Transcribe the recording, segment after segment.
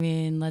I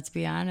mean, let's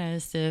be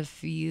honest.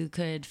 If you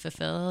could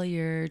fulfill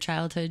your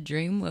childhood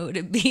dream, what would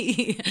it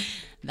be?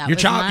 Your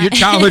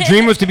childhood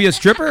dream was to be a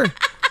stripper?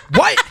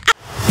 What?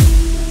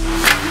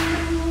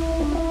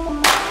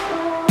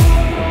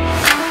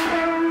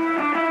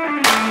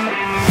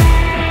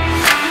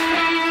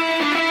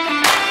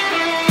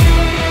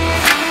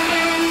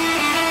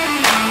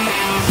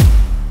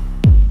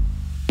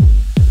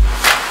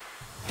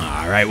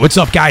 All right, what's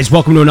up, guys?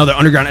 Welcome to another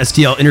Underground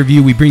STL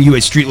interview. We bring you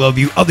a street level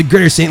view of the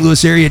greater St.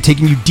 Louis area,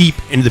 taking you deep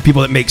into the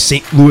people that make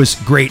St.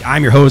 Louis great.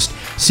 I'm your host,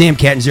 Sam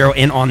Catanzaro,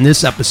 and on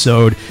this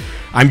episode,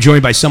 I'm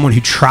joined by someone who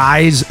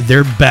tries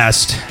their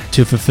best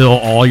to fulfill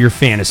all your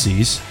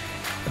fantasies,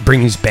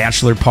 brings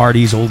bachelor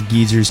parties, old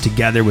geezers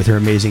together with her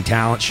amazing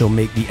talent. She'll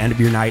make the end of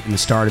your night and the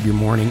start of your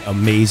morning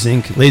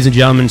amazing. Ladies and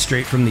gentlemen,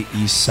 straight from the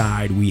east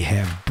side, we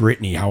have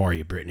Brittany. How are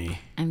you, Brittany?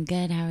 I'm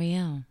good. How are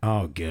you?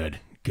 Oh, good.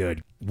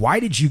 Good. Why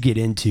did you get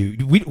into?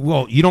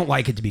 Well, you don't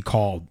like it to be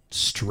called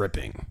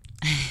stripping,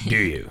 do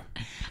you?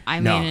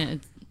 I mean,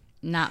 it's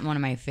not one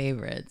of my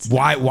favorites.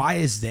 Why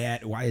is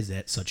that? Why is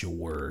that such a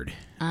word?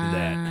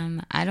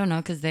 I don't know,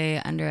 because they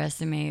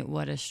underestimate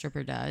what a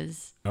stripper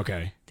does.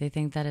 Okay. They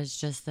think that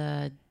it's just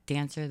a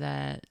dancer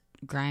that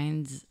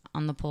grinds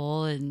on the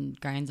pole and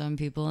grinds on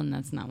people, and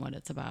that's not what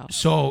it's about.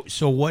 So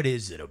what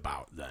is it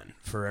about then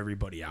for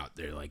everybody out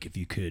there? Like, if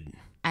you could.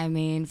 I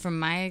mean, from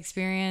my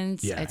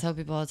experience, Yeah. I tell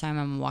people all the time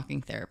I'm a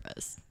walking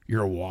therapist.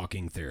 You're a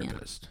walking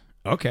therapist.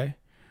 Yeah. Okay.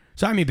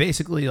 So, I mean,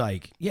 basically,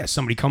 like, yeah,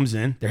 somebody comes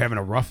in, they're having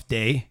a rough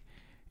day,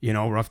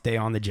 rough day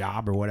on the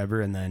job or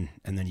whatever, and then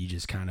you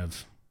just kind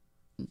of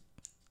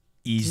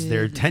ease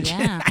their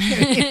tension. Yeah.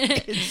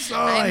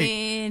 I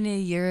mean,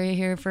 you're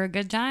here for a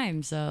good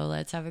time, so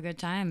let's have a good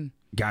time.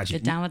 Gotcha.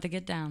 Get down with the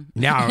get down.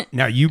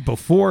 Now you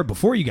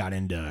before you got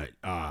into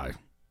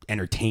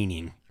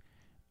entertaining,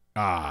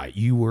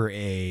 you were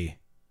a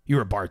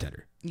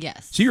bartender.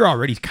 Yes. So you're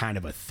already kind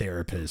of a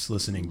therapist,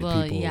 listening to people.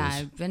 Well, yeah,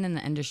 I've been in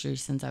the industry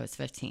since I was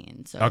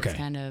 15, so Okay. it's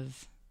kind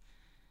of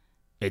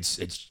it's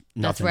nothing.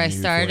 that's where I new for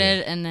started,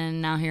 you. and then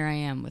now here I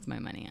am with my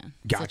money on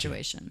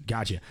situation.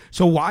 Gotcha.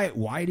 So why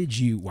did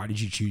you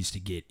choose to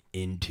get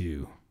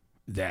into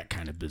that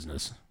kind of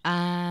business?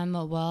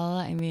 Well,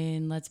 I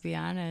mean, let's be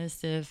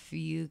honest. If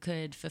you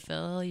could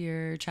fulfill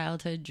your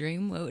childhood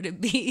dream, what would it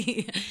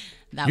be?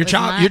 Your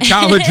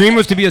childhood dream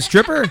was to be a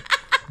stripper?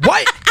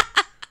 What?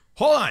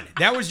 Hold on.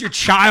 That was your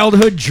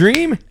childhood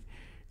dream?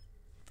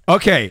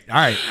 Okay. All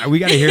right. We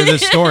got to hear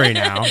this story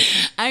now.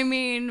 I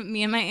mean,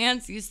 me and my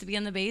aunts used to be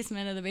in the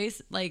basement of the base,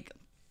 like,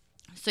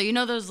 so you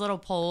know those little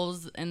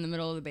poles in the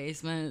middle of the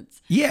basements?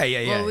 Yeah.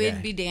 Well,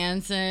 we'd be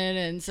dancing,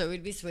 and so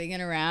we'd be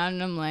swinging around,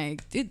 and I'm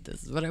like, dude,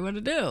 this is what I want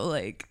to do.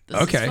 Like, this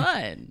is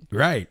fun.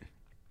 Right.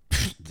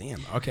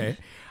 Damn. Okay.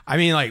 I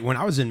mean, like, when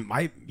I was in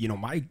my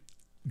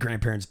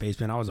grandparents'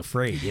 basement, I was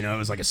afraid. It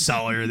was like a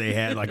cellar. They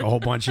had like a whole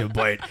bunch of,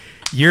 but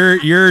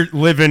you're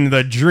living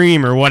the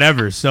dream or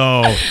whatever.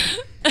 So,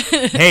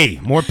 hey,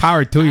 more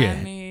power to you. I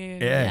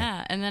mean,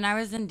 yeah. And then I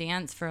was in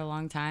dance for a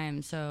long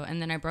time. So,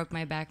 and then I broke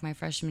my back my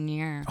freshman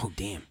year. Oh,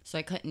 damn. So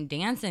I couldn't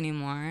dance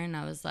anymore. And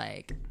I was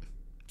like,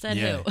 said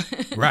who?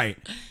 Right.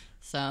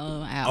 So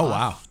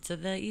wow. To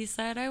the east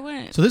side I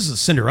went. So this is a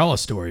Cinderella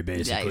story,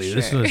 basically.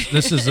 Yeah, sure.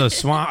 This is a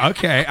swamp.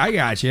 Okay, I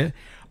got you.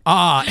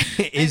 There?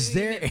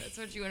 That's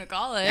what you want to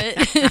call it.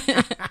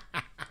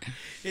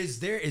 Is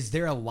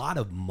there a lot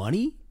of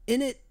money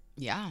in it?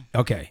 Yeah.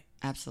 Okay.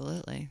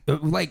 Absolutely.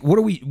 Like, what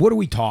are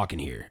we talking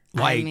here?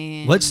 Like, I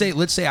mean, let's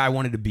say I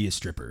wanted to be a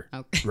stripper,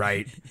 okay.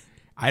 right?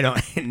 I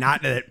don't,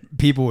 not that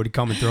people would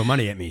come and throw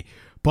money at me,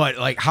 but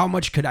like, how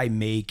much could I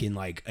make in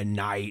like a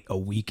night, a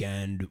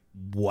weekend,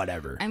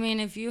 whatever? I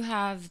mean, if you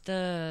have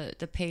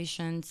the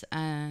patience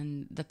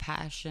and the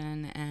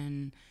passion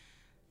and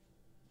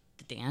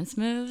the dance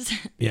moves,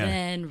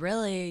 then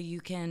really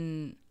you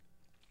can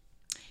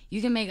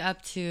make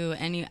up to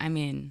any. I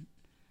mean,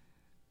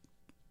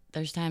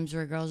 there's times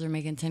where girls are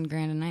making $10,000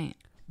 a night.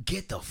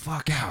 Get the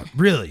fuck out!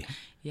 Really?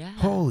 Yeah.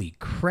 Holy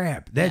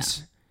crap!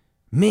 That's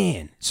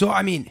man. So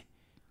I mean,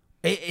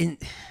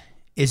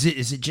 is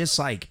it just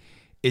like?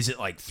 Is it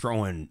like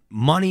throwing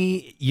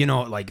money?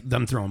 Like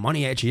them throwing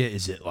money at you?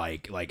 Is it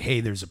like, hey,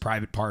 there's a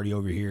private party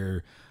over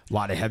here, a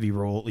lot of heavy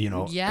rollers,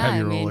 really,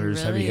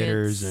 heavy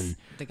hitters, and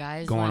the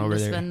guys going wanting over to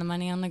there. spend the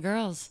money on the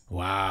girls.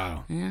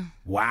 Wow. Yeah.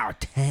 Wow,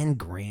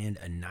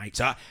 $10,000 a night.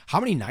 So how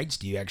many nights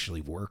do you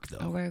actually work though?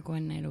 I work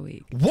one night a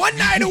week. One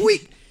night a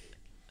week.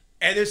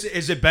 And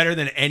is it better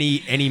than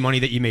any money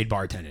that you made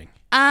bartending?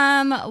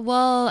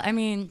 Well, I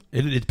mean,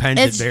 it depends.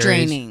 It's it varies.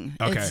 draining.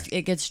 Okay.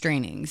 It gets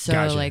draining. So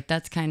Gotcha. like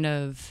that's kind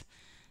of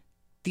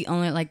the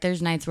only, like,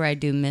 there's nights where I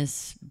do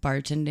miss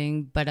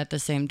bartending, but at the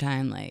same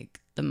time,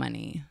 like, the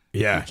money.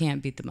 Yeah. You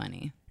can't beat the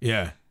money.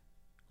 Yeah.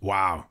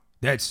 Wow.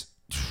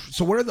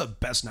 So what are the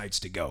best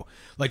nights to go?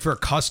 Like for a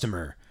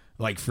customer,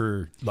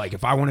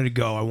 if I wanted to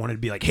go, I wanted to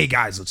be like, hey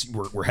guys,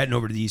 we're heading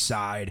over to the east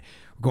side.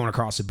 We're going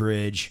across the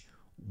bridge.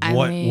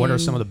 What are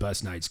some of the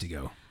best nights to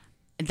go?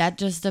 That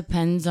just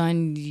depends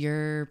on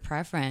your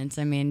preference.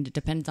 I mean, it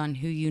depends on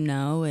who you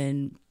know,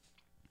 and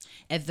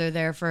if they're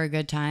there for a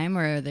good time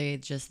or are they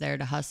just there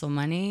to hustle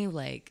money,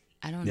 like,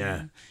 I don't Yeah.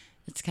 know.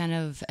 It's kind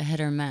of a hit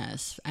or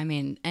miss. I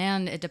mean,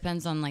 and it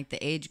depends on like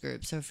the age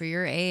group. So for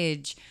your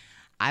age,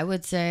 I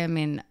would say, I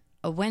mean,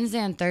 a Wednesday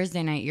and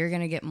Thursday night, you're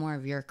going to get more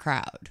of your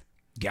crowd.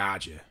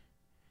 Gotcha.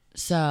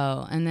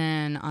 So, and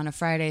then on a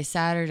Friday,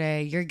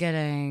 Saturday, you're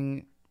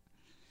getting,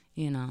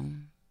 you know,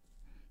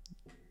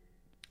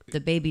 the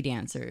baby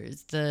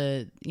dancers,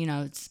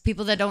 it's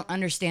people that don't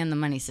understand the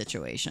money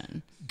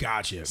situation.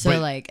 Gotcha. So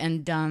like,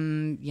 and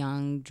dumb,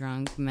 young,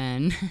 drunk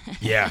men.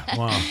 Yeah.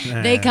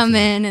 Well, they come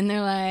in and they're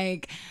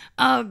like,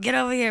 oh, get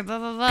over here, blah,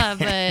 blah, blah.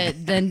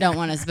 But then don't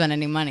want to spend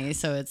any money.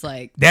 So it's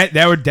like.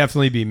 That would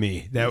definitely be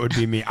me. That would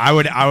be me. I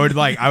would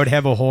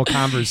have a whole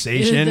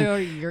conversation.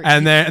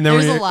 and then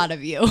there's a lot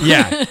of you.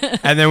 Yeah.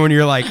 And then when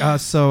you're like,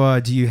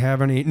 do you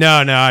have any? No,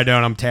 I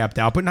don't. I'm tapped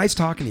out. But nice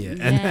talking to you.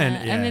 And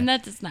then, I mean,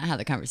 that's not how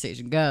the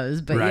conversation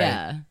goes. But right.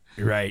 yeah.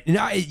 Right.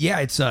 No,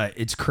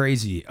 it's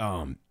crazy.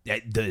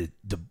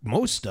 The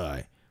most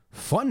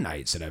fun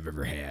nights that I've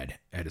ever had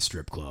at a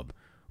strip club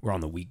were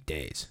on the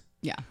weekdays.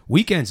 Yeah.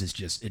 Weekends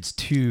is it's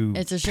too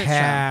it's a shit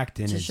packed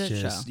show. and it's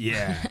just show.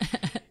 yeah.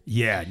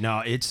 Yeah,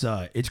 no, it's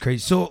crazy.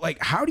 So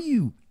like how do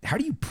you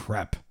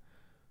prep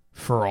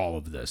for all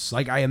of this?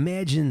 Like I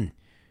imagine,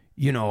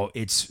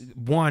 it's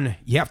one,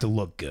 you have to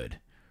look good.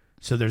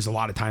 So there's a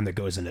lot of time that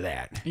goes into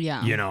that.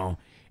 Yeah.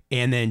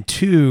 And then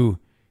two,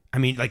 I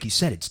mean, like you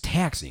said, it's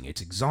taxing.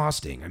 It's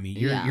exhausting. I mean,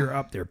 you're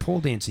up there.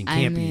 Pole dancing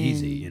can't be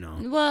easy,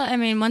 Well, I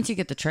mean, once you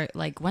get the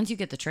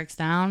the tricks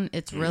down,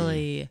 it's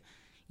really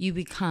you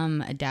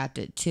become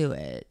adapted to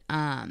it.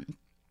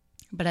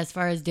 But as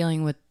far as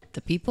dealing with the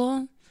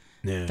people,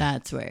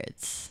 that's where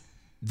it's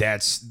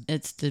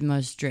the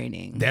most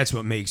draining. That's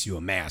what makes you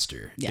a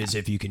master. Yeah. Is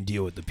if you can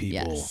deal with the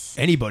people. Yes.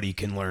 Anybody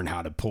can learn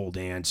how to pole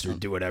dance or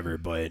do whatever,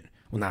 but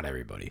not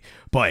everybody.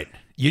 But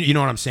you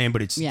know what I'm saying?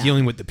 But it's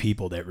dealing with the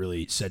people that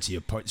really sets you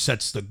apart,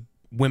 sets the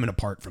women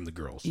apart from the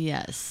girls.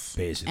 Yes.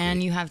 Basically.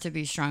 And you have to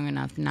be strong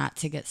enough not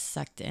to get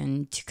sucked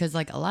in. Because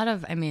like a lot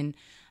of, I mean,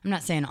 I'm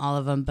not saying all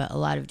of them, but a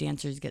lot of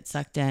dancers get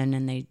sucked in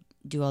and they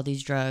do all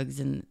these drugs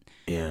and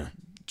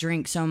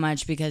drink so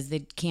much because they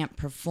can't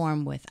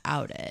perform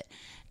without it.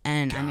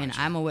 And I mean,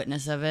 I'm a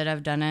witness of it.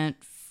 I've done it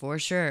for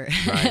sure.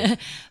 Right.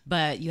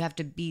 But you have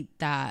to beat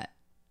that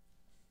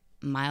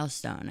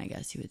milestone, I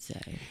guess you would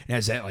say. Now,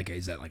 is that like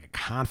a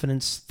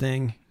confidence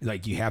thing?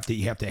 Like you have to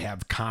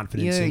have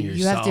confidence in yourself.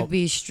 You have to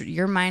be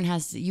your mind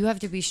you have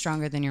to be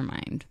stronger than your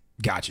mind.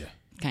 Gotcha.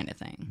 Kind of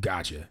thing.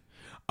 Gotcha.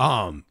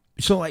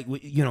 So like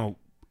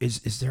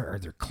are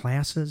there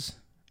classes?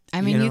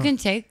 I mean, you can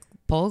take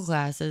pole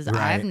classes.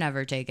 Right. I've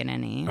never taken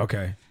any.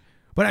 Okay.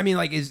 But I mean,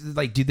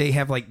 do they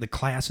have like the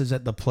classes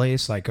at the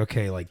place? Like,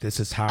 okay, like this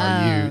is how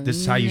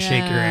you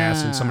shake your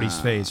ass in somebody's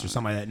face or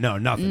something like that. No,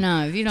 nothing.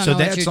 No, if you don't know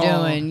what you're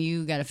doing,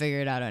 you got to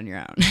figure it out on your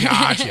own.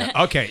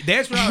 Gotcha. Okay,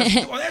 that's what I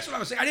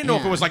was saying. I didn't know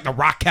if it was like the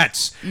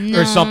Rockettes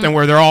or something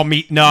where they're all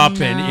meeting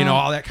up and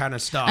all that kind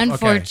of stuff.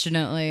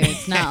 Unfortunately,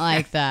 it's not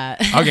like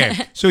that. Okay,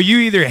 so you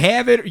either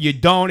have it or you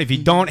don't. If you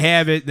don't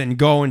have it, then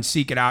go and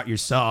seek it out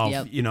yourself.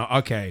 Yep.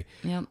 Okay.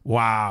 Yep.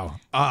 Wow.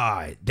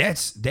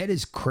 That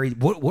is crazy.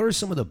 What are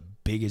some of the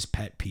biggest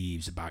pet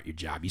peeves about your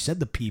job? You said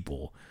the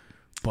people,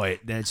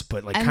 but kind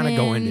of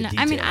go into detail.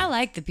 I mean, I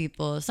like the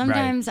people.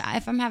 Sometimes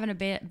if I'm having a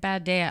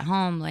bad day at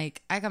home,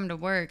 like I come to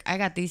work, I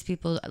got these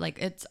people, like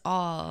it's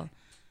all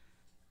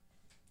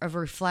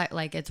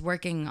like it's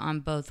working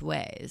on both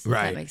ways. If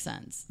that makes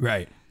sense.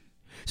 Right.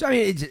 So I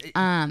mean,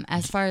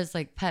 as far as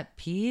like pet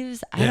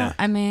peeves,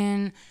 I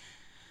mean,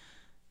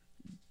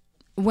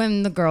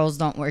 when the girls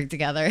don't work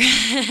together.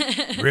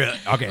 Really?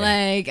 Okay.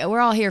 Like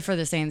we're all here for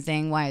the same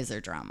thing. Why is there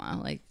drama?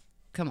 Like,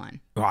 come on.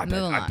 Oh, I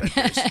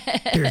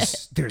bet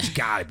there's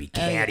got to be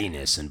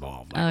cattiness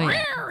involved.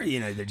 Like,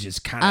 they're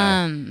just kind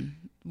of.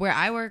 Where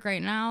I work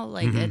right now,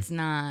 like it's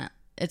one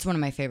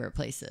of my favorite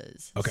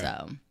places. Okay.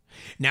 So.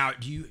 Now,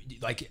 do you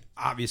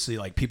obviously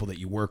people that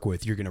you work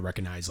with, you're going to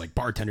recognize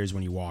bartenders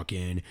when you walk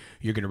in,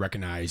 you're going to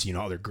recognize,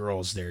 other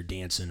girls there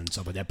dancing and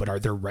stuff like that. But are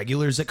there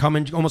regulars that come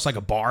in almost like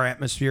a bar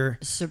atmosphere?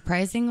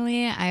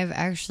 Surprisingly, I've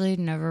actually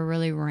never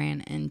really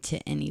ran into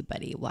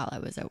anybody while I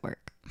was at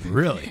work.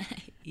 Really?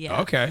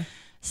 Yeah. Okay.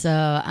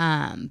 So,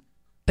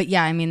 but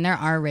yeah, I mean, there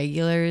are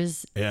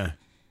regulars. Yeah.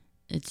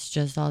 It's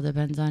just all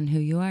depends on who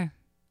you are.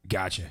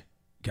 Gotcha.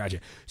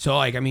 So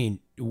I mean,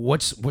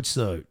 what's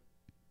the,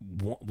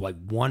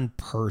 one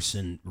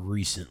person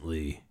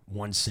recently,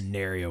 one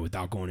scenario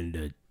without going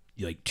into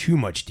too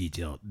much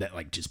detail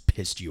that just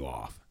pissed you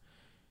off?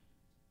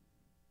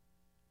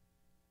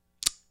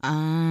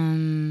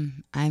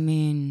 I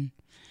mean,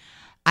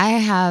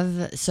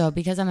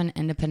 because I'm an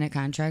independent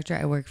contractor,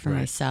 I work for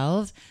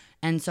myself.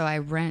 And so I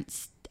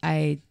rent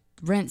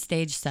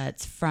stage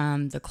sets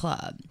from the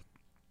club.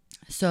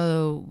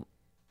 So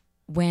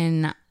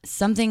when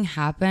something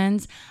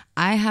happens,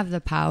 I have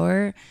the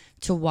power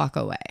to walk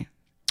away.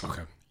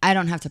 Okay. I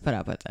don't have to put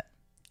up with it.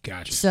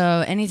 Gotcha.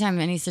 So anytime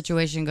any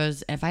situation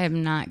goes, if I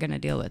am not going to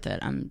deal with it,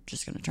 I'm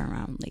just going to turn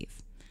around and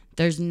leave.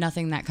 There's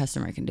nothing that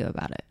customer can do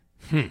about it.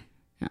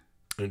 Yeah.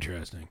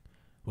 Interesting.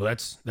 Well,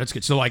 that's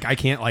good. So like I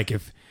can't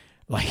if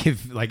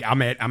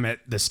I'm at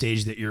the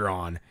stage that you're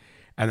on,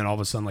 and then all of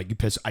a sudden like you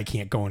piss, I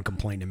can't go and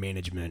complain to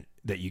management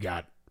that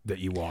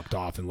you walked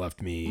off and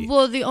left me.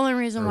 Well, the only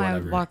reason why I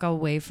would walk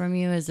away from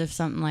you is if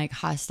something like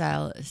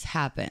hostile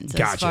happens.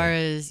 Gotcha. As far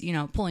as,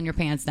 pulling your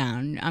pants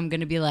down, I'm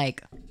going to be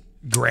like,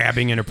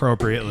 grabbing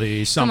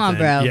inappropriately, something. Come on,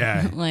 bro.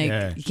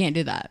 Yeah. You can't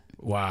do that.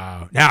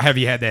 Wow. Now, have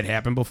you had that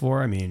happen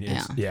before? I mean,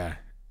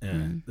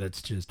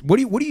 that's just, what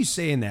do you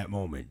say in that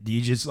moment? Do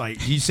you just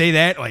do you say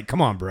that? Like,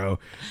 come on, bro.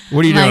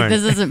 What are you doing?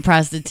 This isn't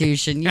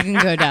prostitution. You can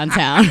go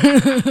downtown.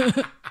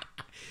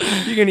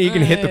 You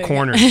can hit the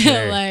corner.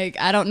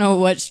 I don't know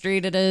what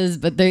street it is,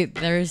 but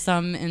there's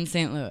some in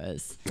St.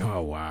 Louis.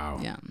 Oh, wow.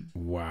 Yeah.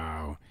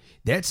 Wow.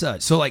 That's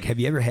so have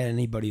you ever had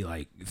anybody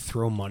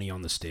throw money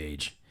on the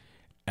stage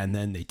and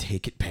then they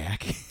take it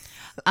back?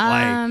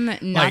 Not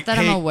that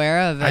I'm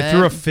aware of it. I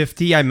threw a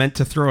 50. I meant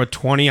to throw a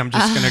 20. I'm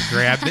just going to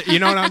grab it. You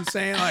know what I'm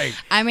saying?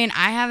 I mean,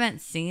 I haven't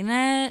seen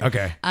it.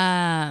 Okay.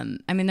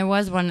 There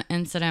was one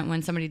incident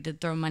when somebody did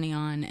throw money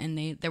on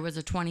and there was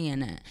a 20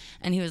 in it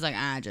and he was like,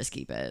 just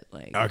keep it.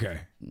 Okay.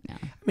 No.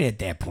 I mean, at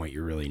that point,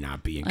 you're really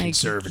not being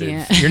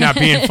conservative. You're not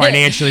being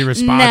financially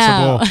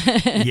responsible.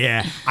 No.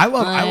 Yeah. I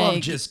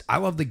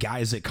love the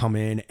guys that come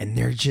in and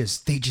they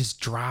just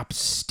drop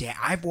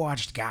I've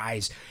watched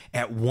guys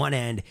at one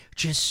end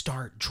just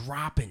start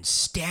dropping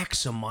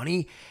stacks of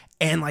money.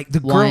 And the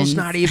girl's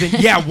not even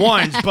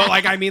ones,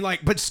 but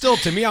but still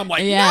to me I'm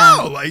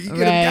no, you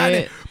could have gotten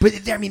it.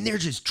 But I mean they're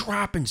just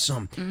dropping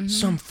some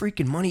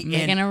freaking money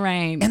making it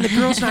rain. And the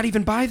girl's not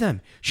even by them.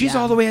 She's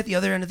all the way at the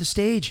other end of the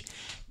stage.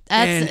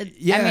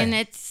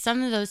 It's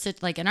some of those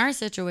in our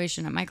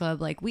situation at my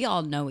club, we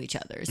all know each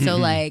other.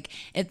 So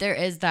if there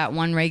is that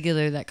one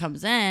regular that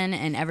comes in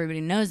and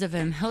everybody knows of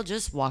him, he'll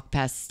just walk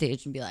past the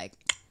stage and be like,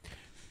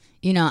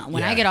 when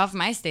I get off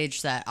my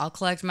stage set, I'll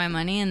collect my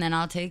money and then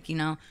I'll take,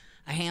 a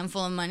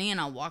handful of money and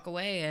I'll walk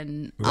away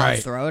and I'll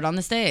throw it on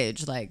the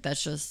stage.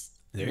 That's just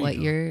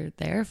you're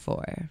there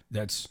for.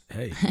 That's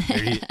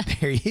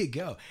there you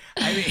go.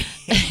 I mean,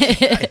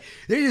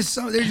 there's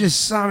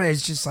just some.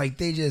 It's just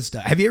they just.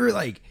 Have you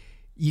ever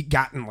you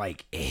gotten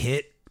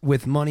hit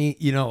with money?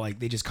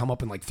 They just come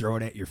up and throw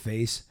it at your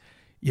face.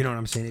 You know what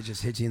I'm saying? It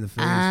just hits you in the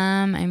face.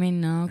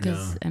 No,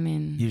 because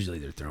usually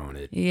they're throwing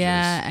it.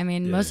 Yeah,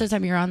 most of the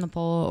time you're on the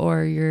pole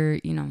or you're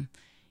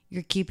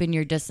keeping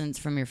your distance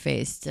from your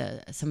face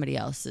to somebody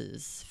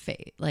else's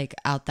face,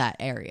 out that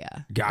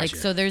area. Gotcha.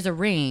 So there's a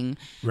ring,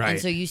 right? And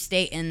so you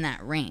stay in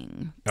that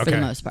ring for the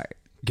most part.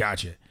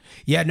 Gotcha.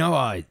 Yeah.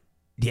 No.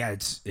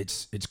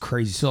 It's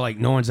crazy. So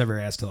no one's ever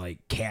asked to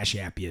Cash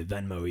App you,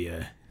 Venmo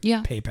you,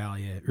 PayPal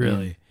you,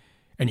 really. Yeah.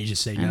 And you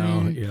just say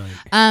no. You're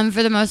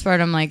for the most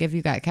part, I'm if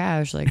you got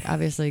cash,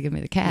 obviously give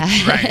me the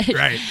cash.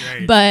 Right.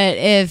 But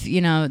if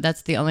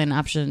that's the only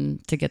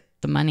option to get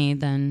the money,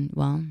 then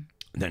I'm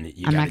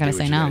not going to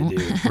say no.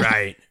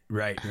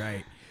 Right.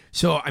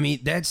 So I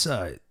mean that's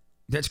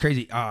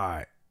crazy.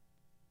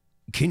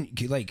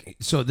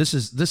 So this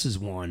is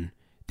one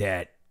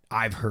that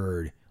I've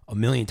heard a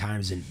million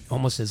times and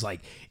almost as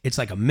it's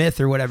a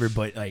myth or whatever,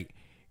 but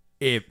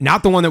if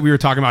not the one that we were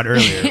talking about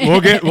earlier,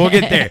 we'll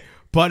get there.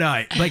 But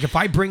if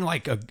I bring my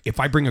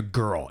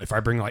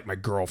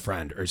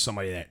girlfriend or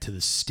somebody that to the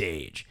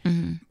stage,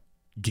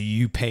 do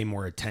you pay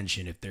more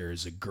attention if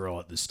there's a girl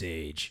at the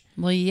stage?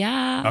 Well,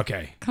 yeah.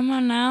 Okay. Come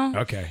on now.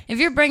 Okay. If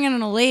you're bringing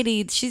in a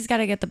lady, she's got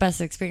to get the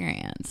best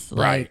experience.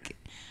 Right.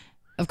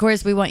 Of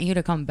course, we want you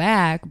to come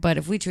back, but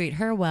if we treat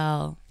her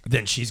well,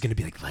 then she's going to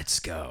be let's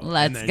go.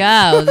 Let's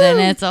go. Then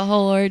it's a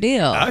whole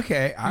ordeal.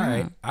 Okay.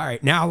 All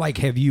right. Now,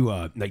 have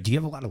you, do you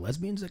have a lot of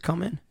lesbians that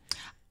come in?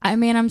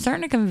 I'm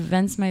starting to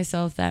convince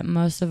myself that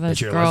most of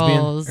us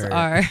girls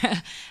are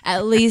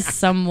at least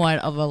somewhat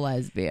of a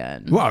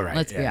lesbian. Well, right.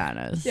 Let's be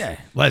honest. Yeah.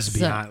 Let's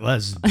be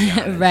honest.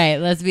 Right.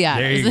 Let's be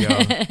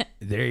honest.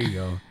 There you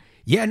go.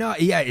 Yeah. No.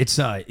 Yeah.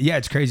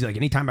 It's crazy.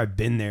 Anytime I've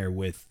been there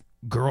with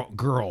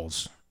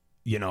girls,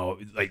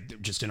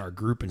 just in our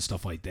group and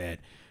stuff like that,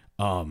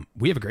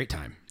 we have a great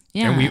time.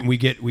 Yeah. And we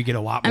get a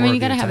lot more. You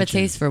got to have a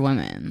taste for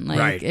women.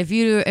 Right. If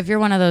you're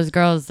one of those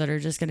girls that are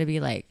just going to be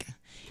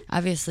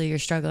obviously you're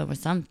struggling with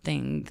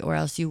something or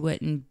else you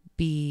wouldn't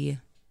be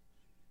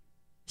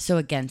so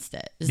against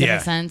it. Does that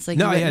make sense?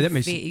 That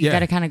makes sense. You got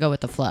to kind of go with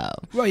the flow.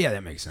 Well, yeah,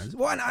 that makes sense.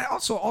 Well, and I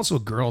also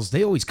girls,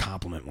 they always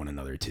compliment one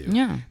another too.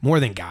 Yeah.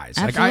 More than guys.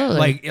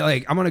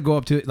 Absolutely. I'm going to go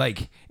up to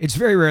it. It's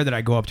very rare that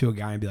I go up to a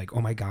guy and be like,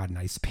 "Oh my God,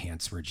 nice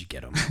pants. Where'd you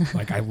get them?"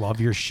 I love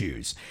your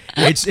shoes.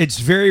 It's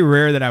very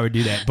rare that I would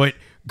do that. But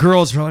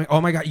girls are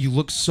 "Oh my God, you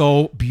look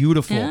so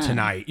beautiful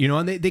tonight,"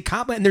 and they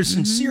compliment and they're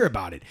sincere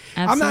about it.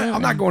 Absolutely.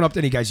 I'm not going up to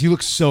any guys. You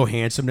look so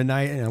handsome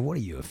tonight. And what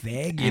are you, a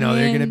fag?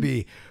 They're gonna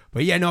be.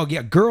 But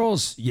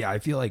girls. Yeah, I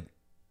feel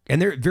and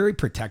they're very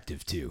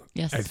protective too.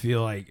 Yes, I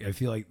feel like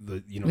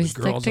the we the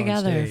stick girls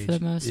together on stage, for the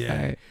most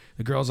part.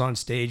 The girls on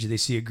stage, they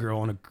see a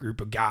girl in a group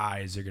of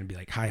guys, they're gonna be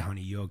like, "Hi,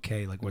 honey, you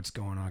okay? What's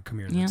going on? Come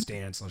here, let's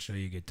dance. I'll show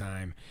you a good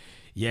time."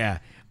 Yeah.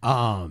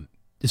 So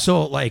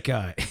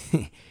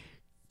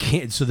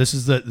so this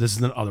is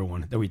the other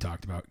one that we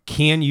talked about.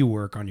 Can you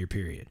work on your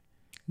period?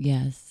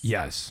 Yes.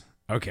 Yes.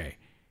 Okay.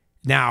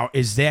 Now,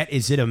 is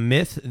it a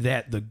myth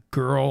that the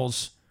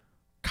girls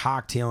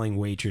cocktailing,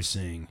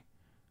 waitressing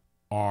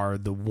are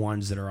the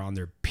ones that are on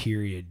their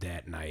period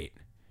that night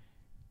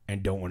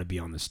and don't want to be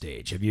on the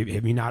stage? Have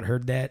you not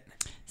heard that?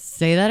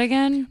 Say that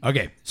again?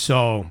 Okay.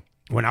 So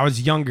when I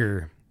was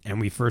younger and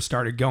we first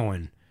started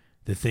going,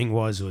 the thing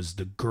was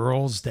the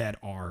girls that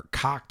are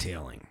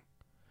cocktailing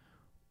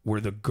were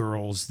the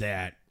girls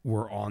that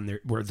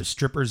were the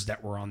strippers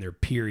that were on their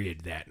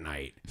period that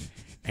night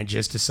and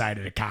just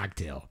decided a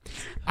cocktail.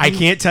 I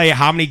can't tell you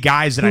how many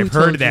guys that I've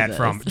heard that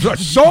from.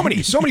 So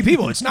many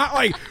people. It's not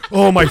like,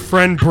 oh, my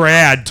friend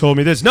Brad told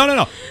me this.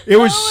 No. It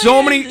was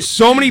so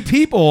many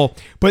people.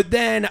 But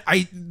then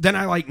I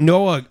like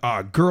know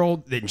a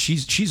girl that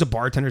she's a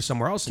bartender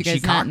somewhere else and she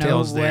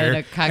cocktails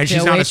there and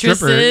she's not a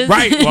stripper.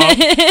 Right.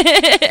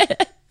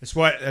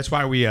 Well, That's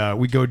why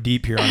we go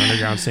deep here on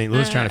Underground St.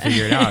 Louis trying to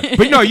figure it out.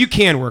 But no, you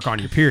can work on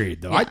your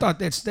period though. Yeah. I thought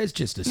that's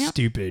just a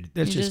stupid.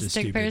 That's just a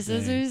stupid. Take a pair of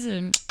scissors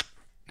and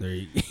there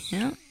you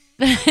go.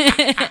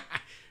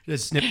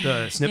 Just snip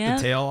the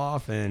tail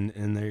off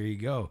and there you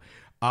go.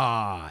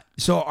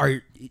 So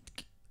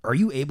are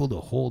you able to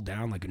hold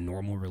down like a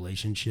normal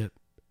relationship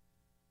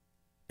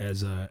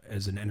as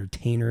an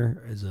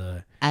entertainer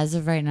as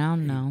of right now?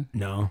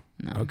 No.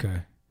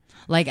 Okay.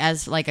 Like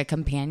as like a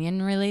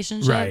companion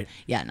relationship? Right.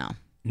 Yeah.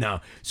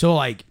 No. So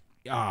like,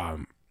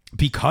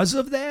 because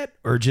of that,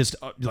 or just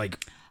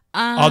like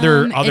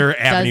other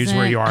avenues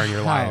where you are in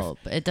your life.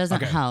 It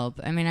doesn't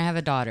help. I mean, I have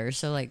a daughter,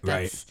 so like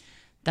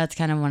that's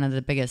kind of one of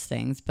the biggest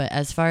things. But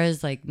as far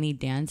as like me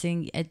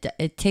dancing,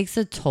 it takes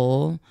a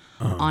toll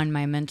on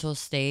my mental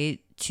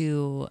state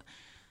to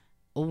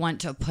want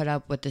to put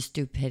up with the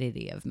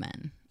stupidity of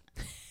men.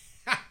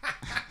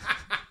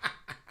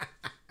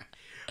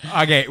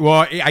 Okay,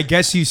 well, I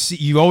guess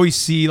you always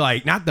see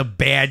like not the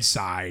bad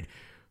side,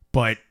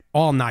 but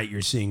all night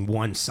you're seeing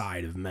one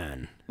side of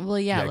men. Well,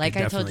 yeah, like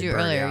I told you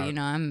earlier,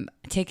 I'm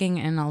taking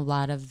in a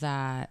lot of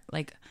that.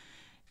 Like,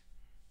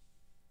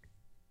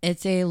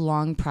 it's a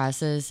long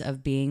process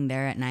of being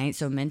there at night.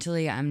 So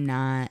mentally,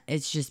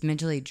 it's just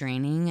mentally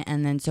draining.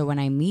 And then so when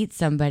I meet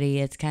somebody,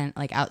 it's kind of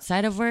like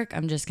outside of work,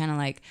 I'm just kind of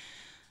like,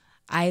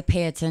 I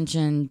pay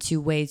attention to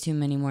way too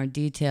many more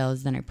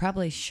details than I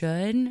probably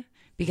should.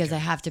 Because I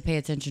have to pay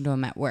attention to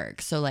them at work.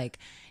 So, like,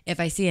 if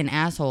I see an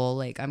asshole,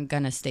 like, I'm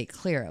going to stay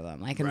clear of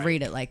them. I can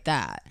read it like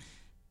that.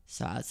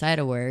 So, outside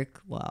of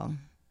work, well.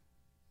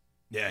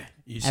 Yeah.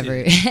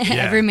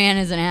 Every man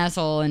is an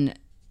asshole and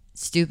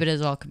stupid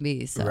as all can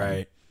be. So.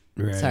 Right.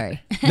 Sorry.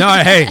 No,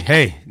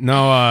 hey.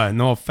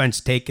 No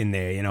offense taken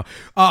there,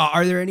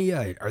 Are there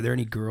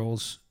any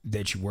girls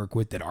that you work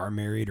with that are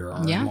married or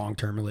are in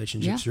long-term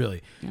relationships? Yeah.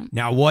 Really? Yeah.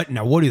 Now what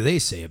do they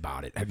say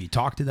about it? Have you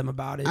talked to them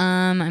about it?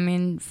 I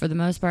mean, for the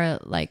most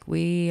part, like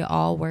we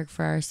all work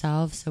for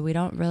ourselves, so we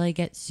don't really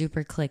get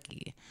super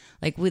cliquey.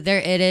 Like it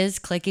is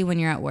cliquey when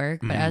you're at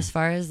work, but as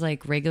far as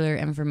like regular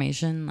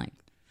information, like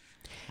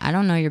I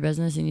don't know your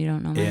business and you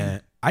don't know mine. Yeah.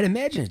 I'd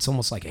imagine it's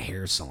almost like a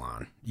hair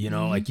salon,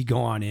 like you go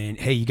on in,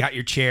 hey, you got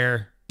your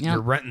chair,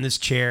 you're renting this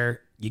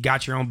chair, you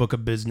got your own book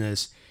of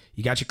business,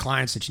 you got your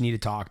clients that you need to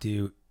talk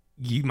to.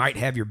 You might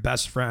have your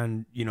best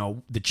friend,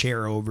 the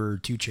chair over,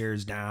 2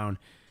 chairs down,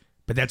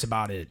 but that's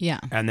about it. Yeah.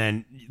 And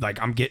then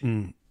like I'm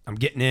getting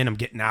in, I'm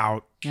getting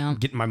out, I'm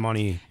getting my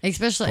money.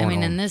 Especially,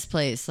 in this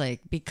place, like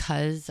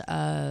because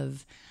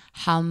of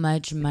how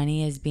much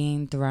money is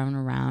being thrown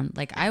around.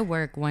 Like I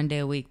work 1 day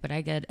a week, but I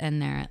get in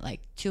there at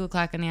like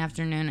 2:00 in the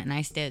afternoon and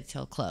I stay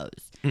till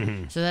close.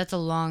 Mm-hmm. So that's a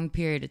long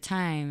period of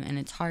time and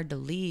it's hard to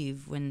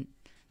leave when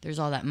there's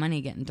all that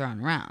money getting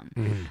thrown around.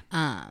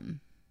 Mm-hmm.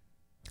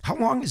 How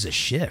long is a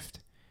shift?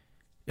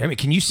 I mean,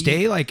 can you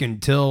stay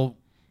until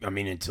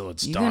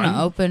it's you're done? You're going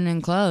to open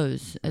and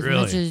close as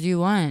much as you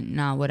want.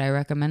 Now, would I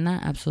recommend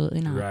that?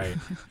 Absolutely not. Right.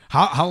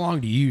 How long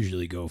do you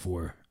usually go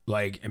for?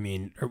 Like, I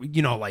mean,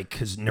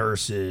 because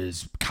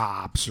nurses,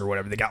 cops, or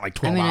whatever, they got like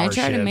 12 hours.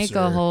 I try to make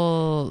a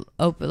whole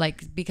open,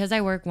 because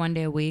I work 1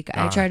 day a week,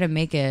 I try to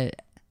make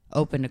it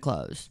open to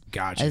close.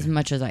 Gotcha. As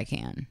much as I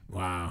can.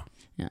 Wow.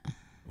 Yeah.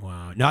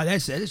 Wow. No,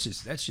 that's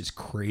just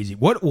crazy.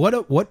 What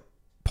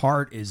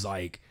part is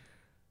like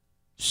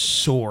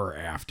sore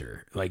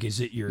after? Like, is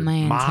it your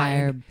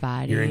entire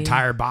body? Your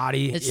entire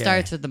body? It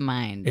starts with the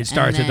mind. It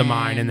starts with the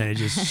mind, and then it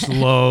just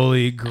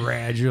slowly,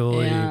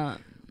 gradually. Yeah.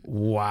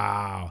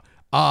 Wow.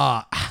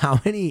 How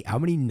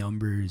many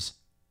numbers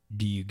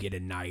do you get a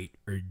night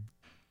or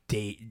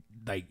date?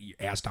 Like you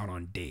asked out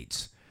on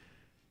dates.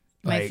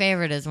 My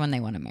favorite is when they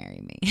want to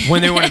marry me.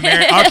 When they want to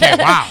marry. Okay.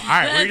 Wow. All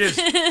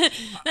right.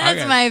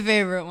 That's my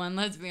favorite one.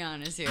 Let's be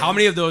honest here. How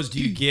many of those do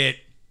you get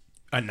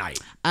a night?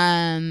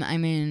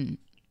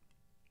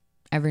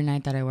 Every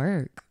night that I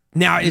work.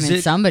 Now,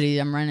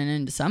 I'm running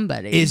into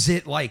somebody. Is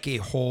it like a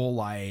whole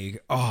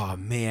like, oh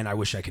man, I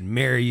wish I could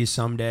marry you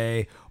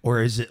someday?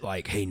 Or is it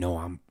like, hey, no,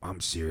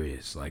 I'm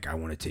serious. Like, I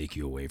want to take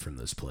you away from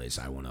this place.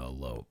 I want to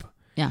elope.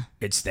 Yeah.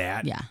 It's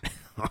that? Yeah.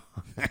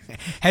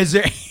 Have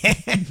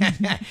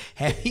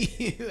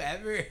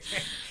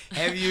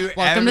Have you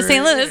Welcome to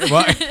St. Louis.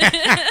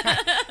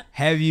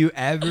 Have you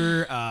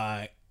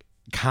ever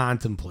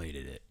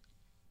contemplated it?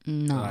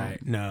 No.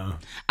 No.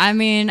 I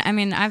mean,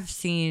 I've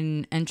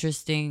seen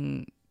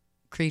interesting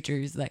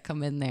creatures that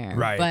come in there.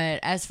 Right.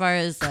 But as far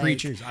as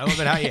creatures, I love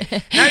it how you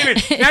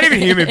not even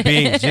human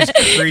beings, just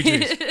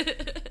creatures.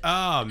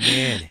 Oh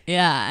man.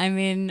 Yeah, I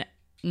mean,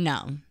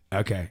 no.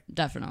 Okay.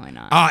 Definitely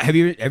not. Have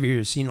you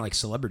ever seen like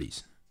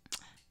celebrities?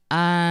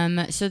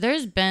 So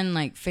there's been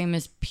like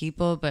famous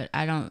people, but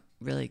I don't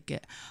really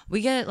we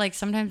get like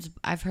sometimes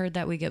I've heard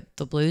that we get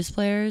the blues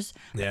players.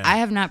 Yeah. I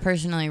have not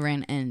personally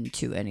ran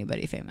into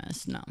anybody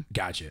famous. No.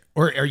 Gotcha.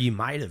 Or you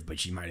might have,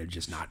 but you might have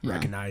just not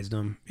recognized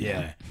them.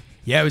 Yeah.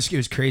 Yeah, it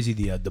was crazy.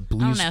 The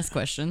blues. I don't ask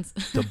questions.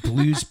 The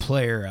blues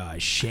player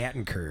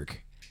Shattenkirk.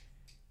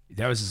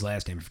 That was his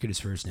last name. I forget his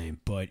first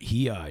name, but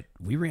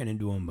we ran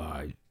into him.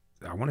 I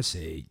want to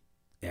say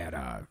at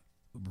a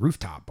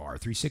rooftop bar,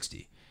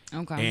 360.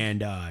 Okay.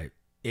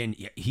 And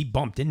he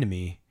bumped into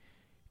me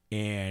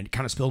and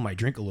kind of spilled my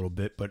drink a little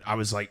bit, but I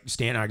was like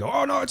standing. I go,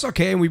 oh no, it's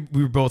okay. And we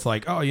were both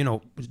like, oh,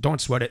 don't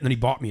sweat it. And then he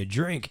bought me a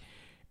drink.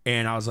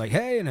 And I was like,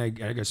 hey, and I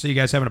go, so you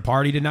guys having a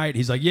party tonight?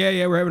 He's like,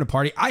 yeah, we're having a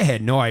party. I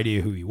had no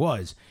idea who he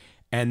was.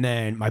 And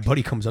then my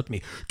buddy comes up to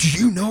me, do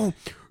you know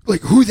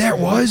like who that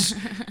was?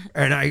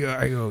 And I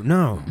go,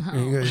 no.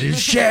 And he goes, it's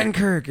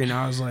Shattenkirk. And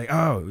I was like,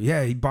 oh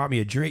yeah, he bought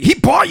me a drink. He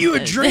bought you a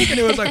drink? And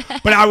it was like,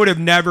 but I would have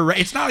never,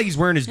 it's not like he's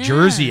wearing his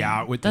jersey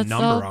out with the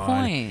number on.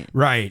 Point.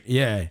 Right,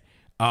 yeah.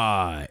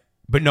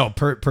 But no,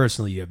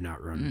 personally, you have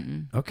not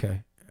run. Mm-mm.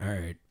 Okay, all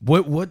right.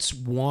 What's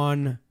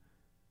one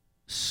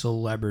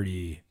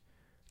celebrity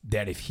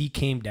that if he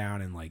came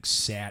down and like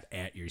sat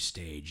at your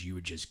stage, you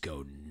would just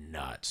go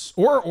nuts?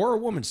 Or a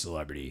woman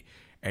celebrity,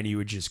 and you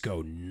would just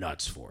go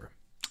nuts for?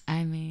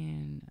 I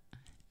mean,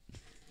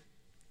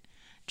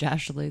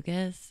 Josh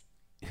Lucas.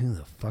 Who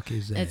the fuck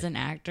is that? It's an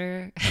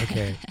actor.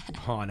 Okay,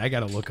 hold on, I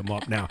gotta look him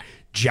up now.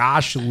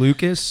 Josh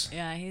Lucas.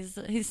 Yeah, he's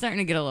starting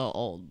to get a little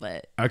old,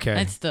 but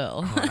okay, it's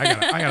still.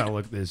 I gotta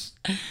look this.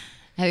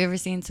 Have you ever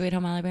seen Sweet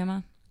Home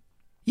Alabama?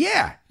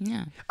 Yeah.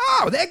 Yeah.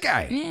 Oh, that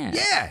guy. Yeah.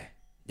 Yeah.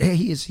 Yeah,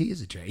 he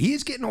is a Jay. He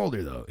is getting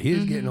older though. He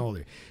is getting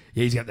older.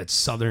 Yeah, he's got that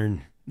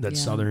southern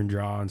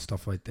draw and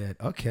stuff like that.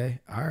 Okay,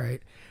 all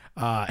right.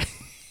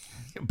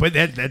 But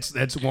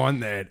that's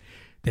one that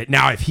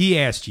now if he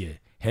asked you,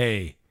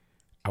 hey,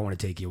 I want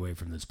to take you away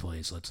from this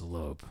place, let's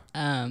elope.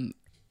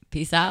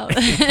 Peace out.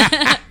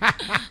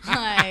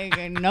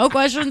 Like no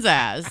questions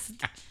asked.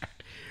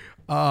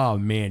 Oh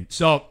man.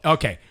 So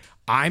okay,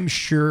 I'm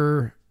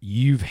sure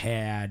you've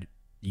had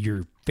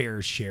your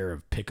fair share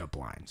of pickup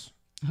lines.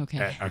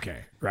 Okay. Okay.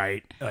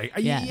 Right. Like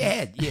yeah.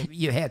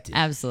 you had to.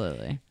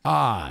 Absolutely.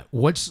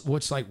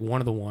 What's like one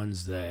of the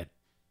ones that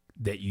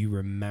you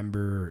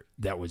remember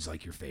that was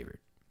like your favorite?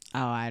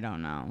 Oh, I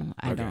don't know.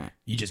 I don't.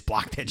 You just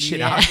blocked that shit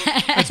out.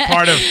 That's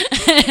part of.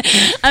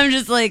 I'm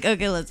just like,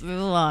 okay, let's move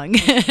along.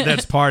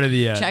 That's part of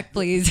the check,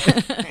 please.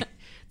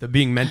 The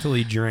being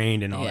mentally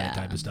drained and all that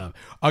type of stuff.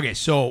 Okay,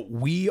 so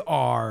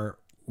we're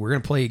gonna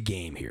play a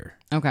game here.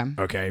 Okay.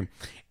 Okay.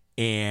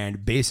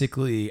 And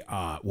basically,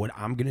 what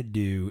I'm going to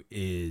do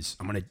is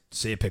I'm going to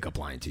say a pickup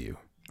line to you.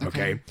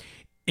 Okay.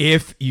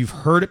 If you've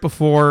heard it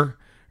before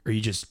or you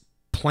just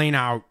plain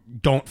out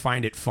don't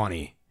find it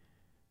funny,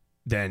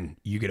 then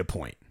you get a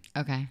point.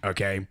 Okay.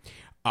 Okay.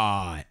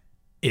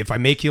 If I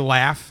make you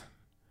laugh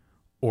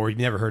or you've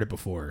never heard it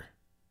before,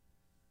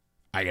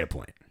 I get a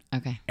point.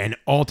 Okay. And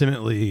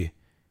ultimately,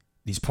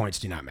 these points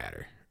do not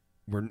matter.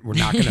 We're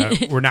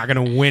not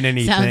gonna win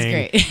anything. Sounds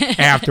great.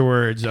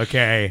 Afterwards.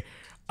 Okay.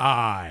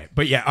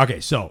 But yeah, okay,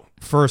 so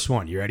first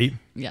one, you ready?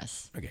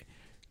 Yes. Okay.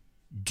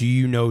 Do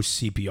you know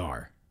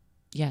CPR?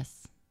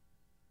 Yes.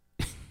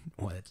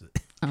 Well, that's it.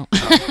 Oh.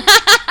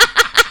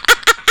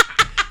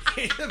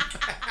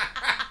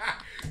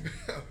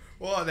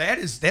 Well,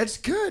 that's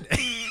good.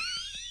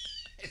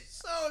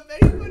 So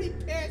if anybody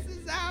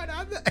passes out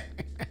on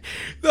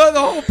the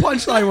whole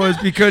punchline was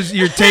because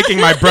you're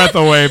taking my breath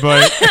away,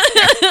 but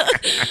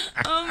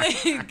oh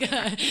my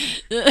god.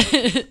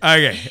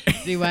 Okay.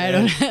 See why I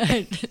don't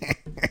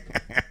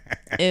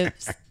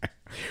Oops.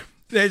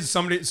 There's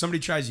somebody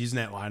tries using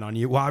that line on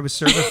you. Well, I was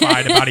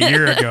certified about a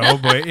year ago,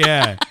 but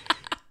yeah.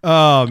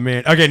 Oh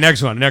man. Okay,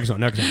 next one.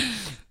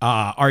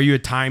 Are you a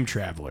time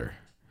traveler?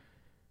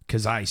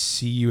 Because I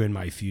see you in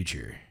my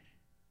future.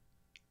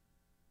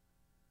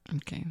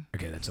 Okay,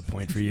 that's a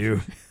point for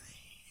you.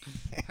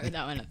 Heard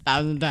that one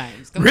 1,000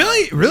 times. Come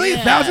really? Yeah.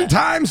 1,000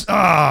 times?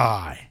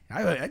 I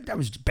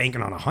was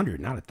banking on 100,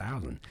 not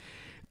 1,000.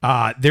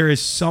 There is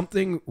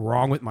something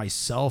wrong with my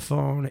cell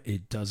phone.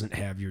 It doesn't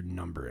have your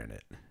number in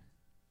it.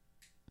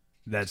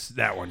 That's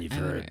that one you've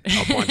heard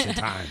a bunch of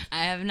times.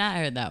 I have not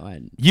heard that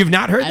one. You've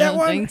not heard that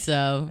one? I don't think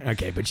so.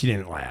 Okay, but you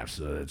didn't laugh,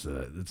 so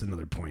that's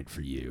another point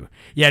for you.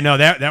 Yeah, no,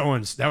 that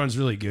one's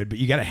really good, but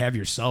you got to have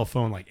your cell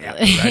phone like at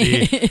the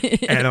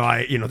ready, and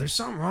like there's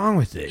something wrong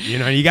with it. You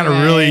got to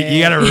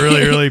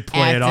really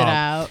play it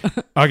off.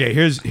 Okay,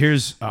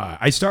 here's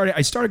I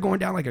started going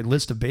down like a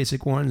list of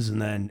basic ones,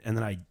 and then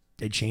I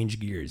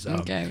changed gears.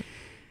 Okay.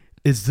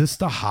 Is this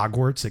the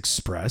Hogwarts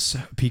Express?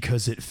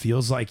 Because it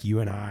feels like you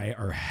and I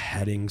are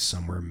heading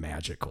somewhere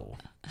magical.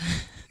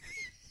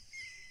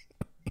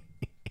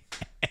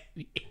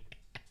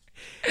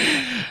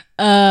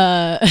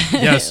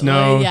 Yes,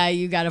 no. Well, yeah,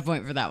 you got a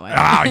point for that one.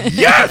 Ah,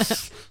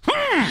 yes.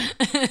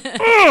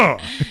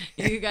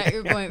 You got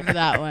your point for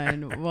that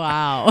one.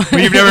 Wow.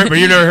 But you've never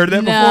heard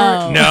that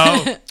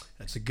No. before? No.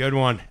 That's a good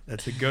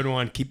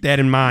one. Keep that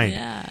in mind.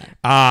 Yeah.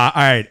 All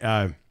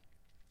right.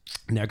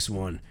 Next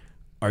one.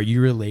 Are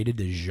you related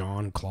to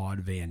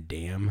Jean-Claude Van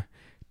Damme?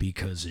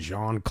 Because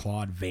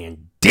Jean-Claude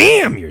Van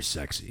Damme, you're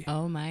sexy.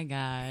 Oh my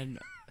God.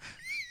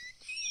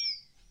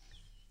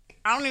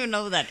 I don't even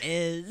know who that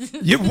is.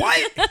 You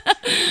what?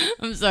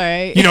 I'm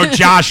sorry. You know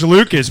Josh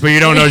Lucas, but you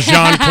don't know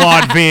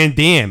Jean-Claude Van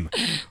Damme.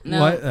 No.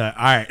 What? All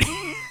right.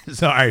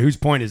 So, all right, whose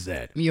point is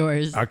that?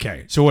 Yours.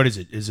 Okay. So what is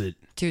it? Is it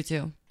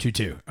 2-2?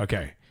 2-2?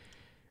 Okay.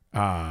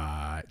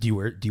 Do you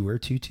wear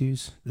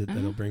tutus?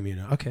 That'll bring me in.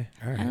 Okay.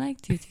 All right. I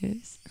like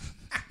tutus.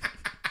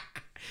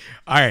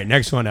 All right,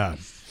 next one up.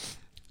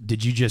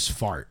 Did you just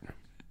fart?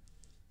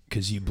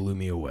 Because you blew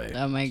me away.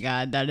 Oh my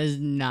God, that is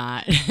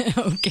not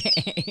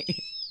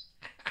okay.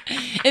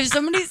 If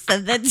somebody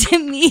said that to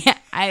me,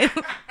 I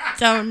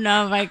don't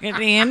know if I could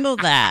handle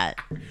that.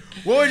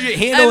 What would you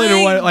handle it?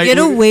 Or what? Like, get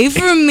away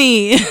from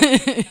me.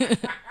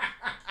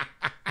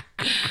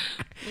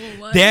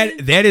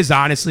 That is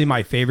honestly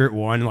my favorite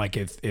one. Like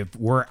if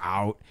we're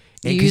out.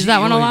 You use that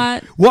one a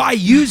lot? Well, I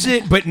use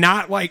it, but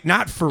not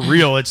for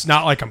real. It's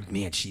not like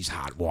man, she's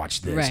hot.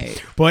 Watch this.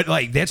 Right. But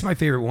like that's my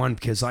favorite one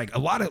because like a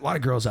lot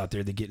of girls out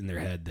there that get in their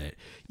head that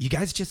you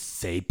guys just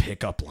say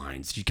pickup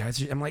lines. You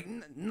guys, I'm like,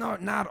 no,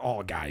 not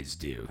all guys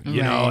do.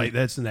 You know, like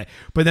that's and that.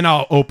 But then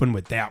I'll open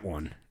with that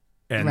one,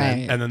 and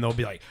then they'll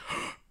be like.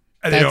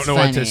 And they That's don't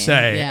know what to funny.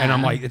 say. Yeah. And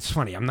I'm like, it's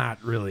funny. I'm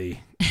not really,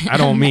 I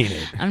don't mean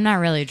it. I'm not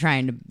really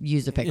trying to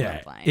use a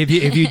pickup line. If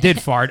you did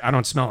fart, I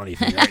don't smell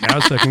anything right now,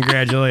 so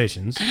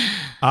congratulations.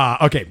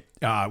 Okay,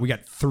 we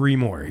got 3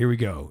 more. Here we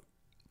go.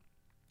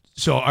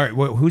 So, all right,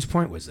 whose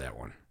point was that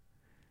one?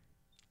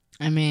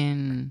 I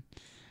mean,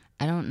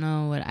 I don't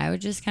know what I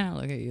would just kind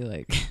of look at you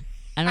like.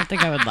 I don't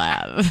think I would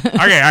laugh.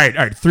 Okay,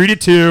 all right.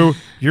 3-2.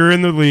 You're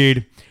in the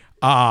lead.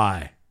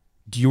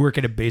 Do you work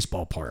at a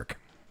baseball park?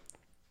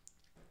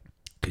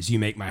 Because you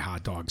make my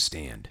hot dog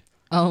stand.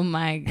 Oh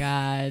my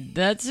God,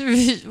 that's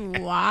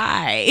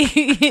why.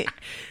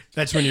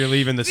 That's when you're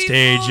leaving the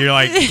stage. You're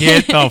like,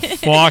 get the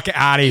fuck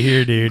out of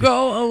here, dude.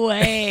 Go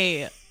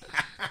away.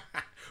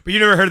 But you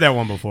never heard that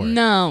one before.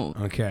 No.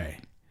 Okay.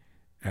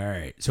 All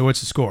right. So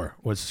what's the score?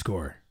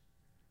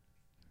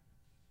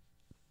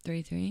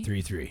 3-3.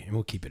 3-3. And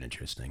we'll keep it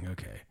interesting.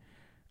 Okay.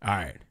 All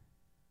right.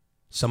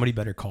 Somebody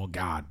better call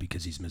God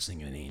because he's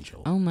missing an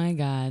angel. Oh my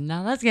God.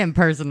 Now that's getting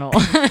personal. How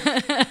is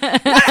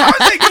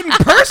that getting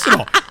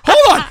personal?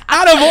 Hold on.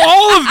 Out of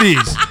all of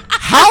these,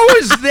 how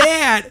is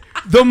that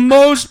the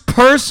most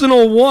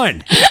personal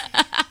one?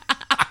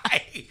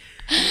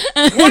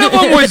 One of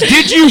them was,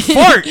 did you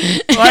fart?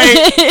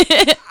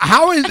 Like,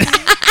 how is...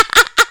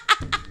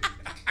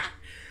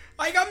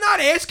 Like, I'm not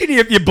asking you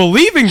if you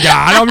believe in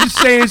God. I'm just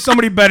saying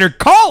somebody better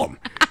call him.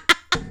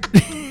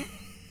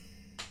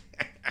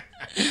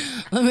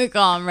 Let me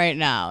call him right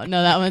now.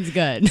 No, that one's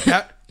good.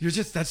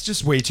 That's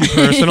just way too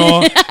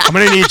personal. I'm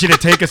going to need you to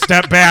take a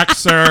step back,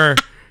 sir.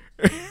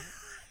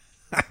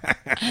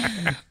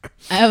 I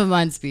have him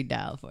on speed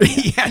dial for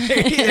you. Yeah,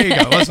 there you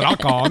go. Listen, I'll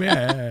call him.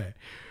 Yeah.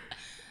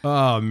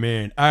 Oh,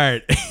 man. All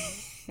right.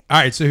 All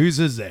right, so whose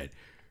is that?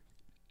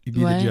 You be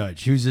the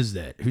judge. Whose is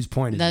that? Whose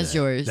point is that? That's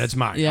yours. That's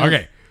mine. Yep.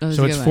 Okay.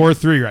 So it's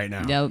 4-3 right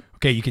now. Yep.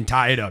 Okay, you can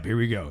tie it up. Here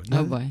we go.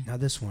 Now, Oh, boy. Now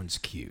this one's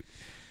cute.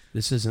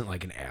 This isn't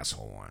like an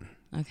asshole one.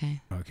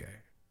 Okay. Okay.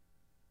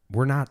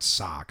 We're not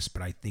socks,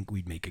 but I think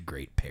we'd make a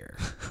great pair.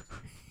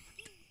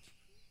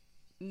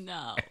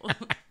 No.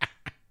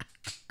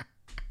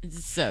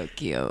 It's so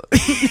cute.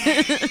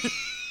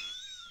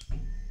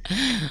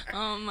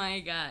 Oh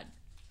my God.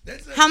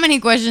 How many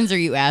questions are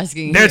you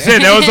asking? That's here?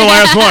 it. That was the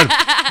last one.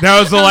 That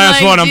was the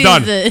last one. I'm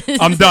Jesus.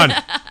 done.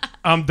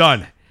 I'm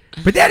done.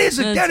 But that is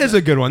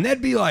a good one.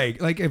 That'd be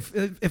like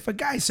if a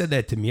guy said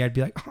that to me, I'd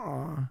be like,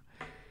 oh,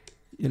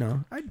 you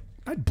know,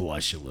 I'd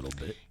blush a little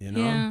bit, you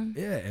know?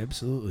 Yeah,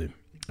 absolutely.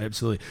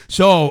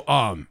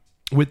 So,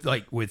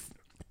 with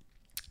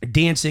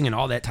dancing and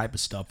all that type of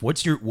stuff,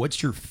 what's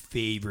your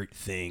favorite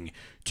thing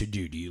to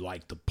do? Do you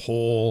like the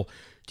pole?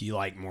 Do you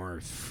like more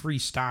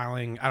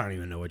freestyling? I don't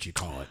even know what you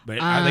call it. But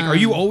are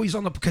you always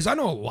on the? Because I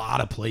know a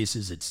lot of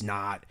places it's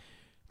not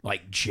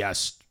like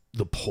just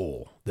the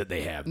pole that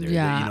they have there.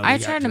 Yeah, that, I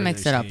try to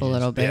mix it up a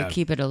little bit, Yeah.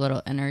 keep it a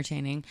little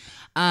entertaining.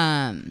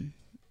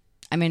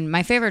 I mean,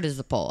 my favorite is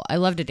the pole. I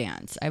love to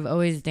dance. I've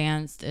always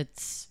danced.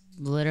 It's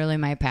literally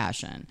my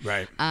passion.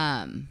 Right.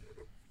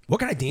 What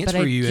kind of dance But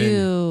were I you in?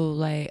 do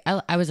like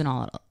I was in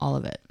all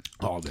of it.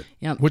 All of it.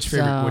 Yep. What's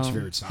your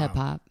favorite style? Hip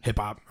hop. Hip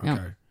hop. Okay.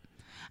 Yep.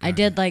 I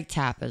did like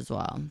tap as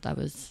well. That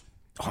was.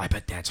 Oh, I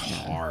bet that's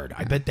hard.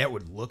 I bet that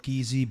would look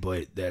easy,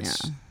 but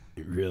that's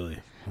really.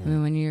 I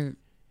mean, when you're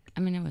I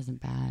mean, it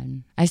wasn't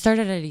bad. I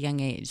started at a young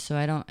age,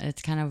 so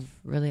it's kind of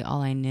really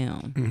all I knew.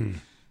 Mm-hmm.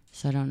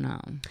 So I don't know.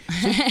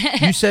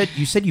 So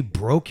you said you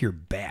broke your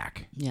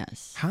back.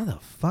 Yes. How the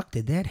fuck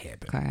did that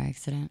happen? Car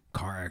accident.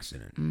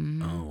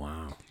 Mm-hmm. Oh,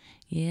 wow.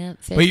 Yep,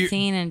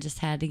 15 and just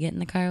had to get in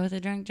the car with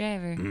a drunk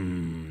driver.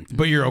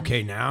 But you're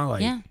okay now?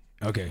 Like, yeah.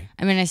 Okay.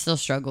 I mean, I still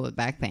struggle with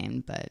back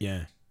pain, but...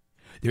 Yeah.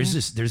 There's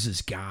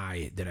this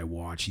guy that I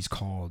watch. He's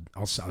called...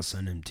 I'll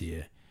send him to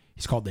you.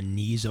 He's called the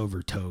Knees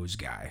Over Toes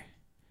guy.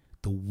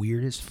 The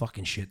weirdest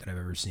fucking shit that I've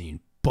ever seen.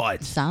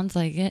 But... Sounds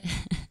like it.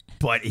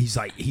 But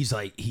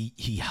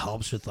he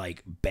helps with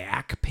like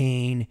back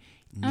pain,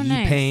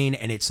 knee pain,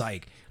 and it's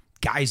like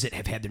guys that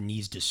have had their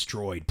knees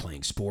destroyed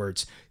playing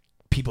sports,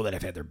 people that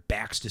have had their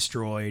backs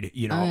destroyed,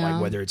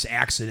 like whether it's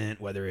accident,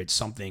 whether it's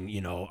something,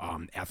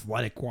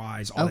 athletic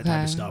wise, all that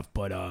type of stuff.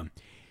 But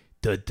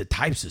the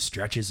types of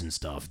stretches and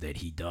stuff that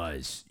he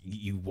does,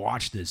 you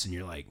watch this and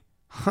you're like,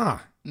 huh.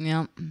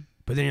 Yep.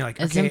 But then you're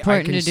like, it's okay,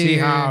 important I can to see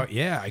do how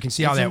I can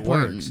see how that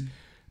important. works.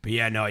 But he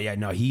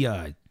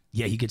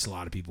gets a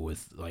lot of people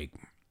with like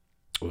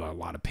a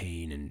lot of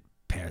pain and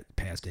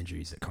past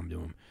injuries that come to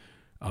him.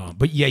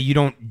 But yeah,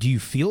 do you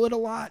feel it a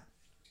lot?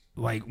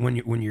 Like when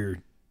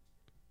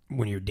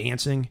you're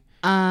dancing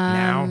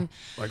now,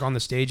 like on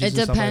the stages?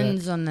 It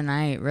depends on the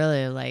night,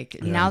 really.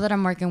 Like now that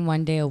I'm working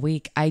 1 day a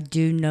week, I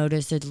do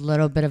notice a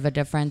little bit of a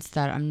difference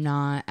that I'm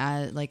not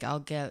I'll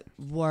get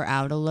wore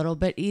out a little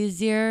bit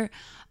easier.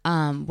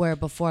 Where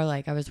before,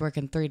 like I was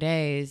working 3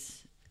 days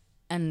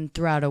and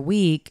throughout a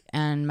week,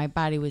 and my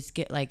body was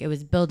it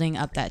was building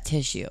up that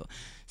tissue.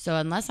 So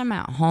unless I'm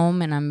at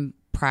home and I'm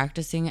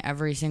practicing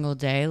every single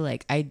day,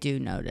 like I do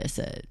notice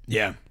it.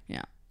 Yeah.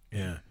 Yeah.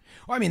 Yeah.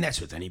 Well, I mean,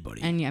 that's with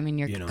anybody. And I mean,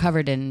 you're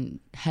covered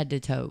in head to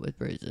toe with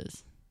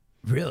bruises.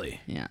 Really?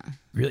 Yeah.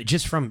 Really?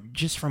 Just from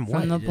what?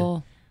 From the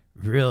pole.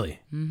 Really?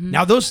 Mm-hmm.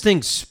 Now those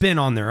things spin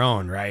on their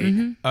own, right?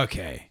 Mm-hmm.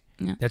 Okay.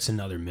 Yeah. That's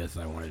another myth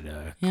I wanted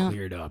to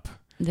clear it up.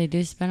 They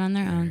do spin on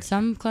their own.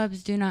 Some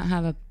clubs do not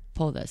have a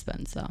pole that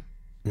spins, though.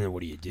 And then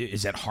what do you do?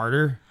 Is that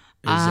harder?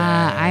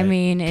 I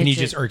mean, can you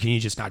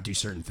just not do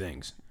certain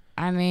things?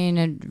 I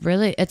mean,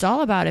 it's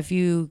all about if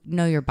you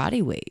know your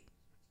body weight.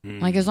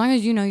 Like as long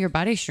as you know your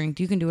body strength,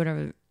 you can do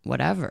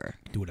whatever.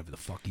 Do whatever the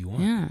fuck you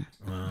want. Yeah.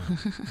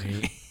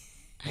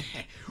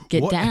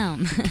 Get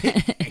down.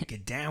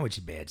 Get down with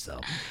your bad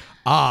self.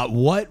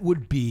 What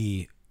would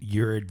be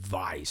your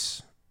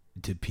advice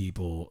to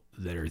people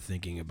that are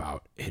thinking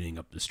about hitting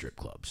up the strip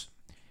clubs?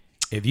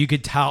 If you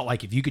could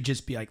if you could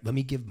just be like, let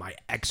me give my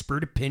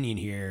expert opinion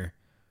here,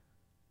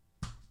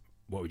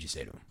 what would you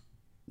say to them?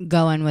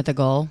 Go in with a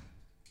goal.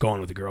 Go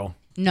in with a girl?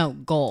 No,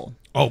 goal.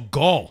 Oh,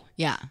 goal.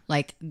 Yeah,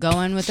 like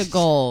go in with a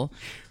goal,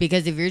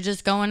 because if you're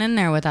just going in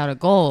there without a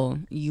goal,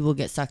 you will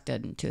get sucked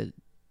into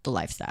the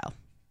lifestyle.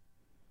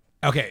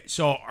 Okay,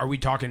 so are we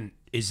talking,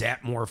 is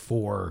that more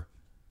for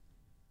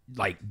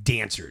like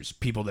dancers,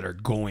 people that are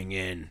going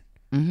in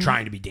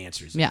trying to be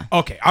dancers? Yeah.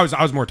 Okay, I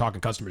was more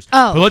talking customers.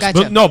 Oh,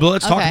 gotcha. But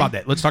let's talk Okay. about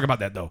that. Let's talk about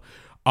that though.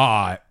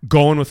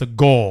 Going with a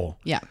goal.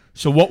 Yeah.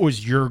 So what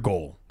was your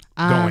goal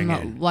going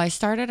in? Well, I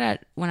started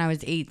when I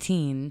was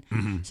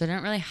 18, so I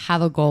didn't really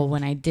have a goal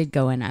when I did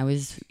go in. I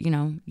was,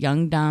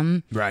 young,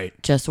 dumb. Right.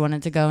 Just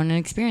wanted to go in and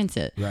experience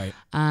it. Right.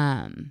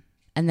 And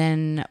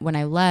then when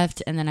I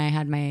left and then I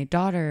had my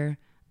daughter,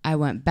 I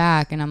went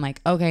back and I'm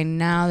like, okay,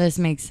 now this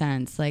makes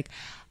sense. Like,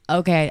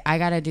 okay, I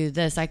got to do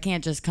this. I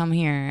can't just come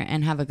here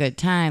and have a good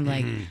time.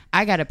 Like,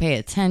 I got to pay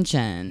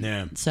attention.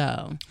 Yeah.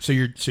 So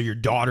your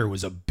daughter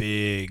was a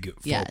big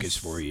Yes. focus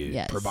for you,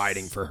 Yes.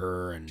 providing for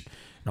her and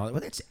all that.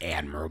 Well, that's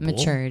admirable.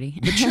 Maturity.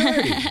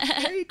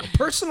 There you go.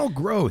 Personal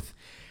growth.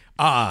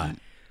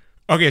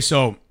 Okay,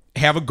 so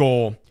have a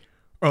goal,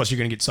 or else you're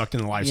gonna get sucked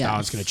in the lifestyle.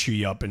 Yes. It's gonna chew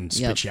you up and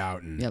spit you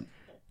out. And Yep.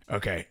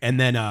 Okay, and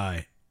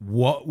then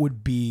what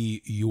would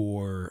be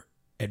your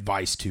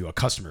advice to a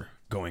customer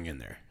going in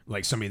there,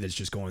 like somebody that's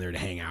just going there to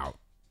hang out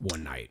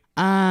one night?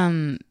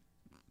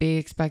 Be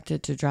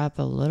expected to drop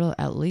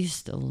at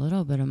least a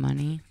little bit of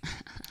money.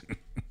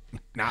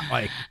 Not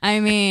like, I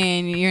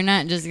mean, you're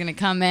not just going to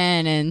come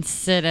in and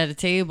sit at a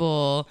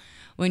table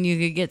when you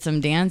could get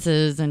some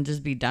dances and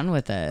just be done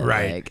with it.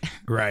 right, Like,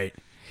 right.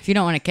 if you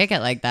don't want to kick it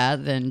like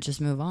that, then just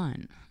move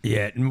on.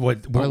 Yeah, and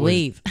what Or was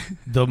leave.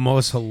 the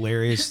most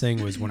hilarious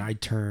thing was when I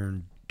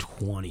turned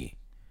 20,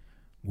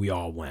 we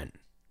all went,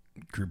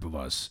 group of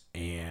us,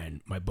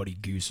 and my buddy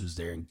Goose was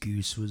there, and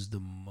Goose was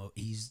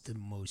he's the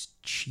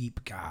most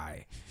cheap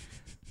guy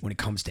when it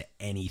comes to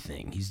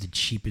anything. He's the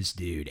cheapest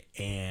dude,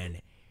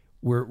 and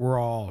we're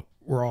all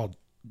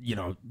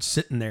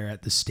sitting there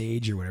at the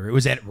stage or whatever. It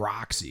was at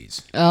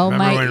Roxy's. Oh,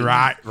 remember my!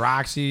 when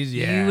Roxy's?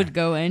 Yeah, You would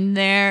go in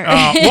there.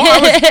 I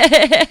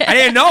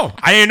didn't know.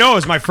 It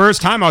was my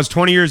first time. I was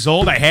 20 years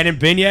old. I hadn't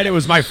been yet. It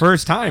was my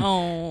first time.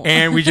 Oh.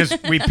 And we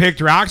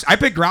picked Roxy. I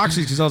picked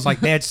Roxy's because I was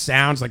like, that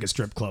sounds like a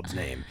strip club's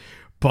name.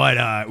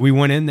 But we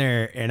went in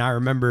there, and I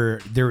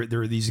remember there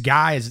were these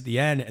guys at the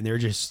end, and they're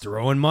just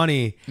throwing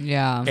money.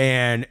 Yeah.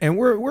 And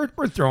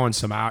we're throwing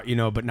some out,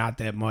 but not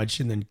that much.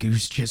 And then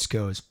Goose just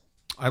goes,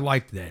 I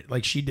liked that.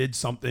 Like she did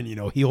something,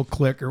 heel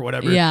click or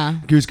whatever. Yeah.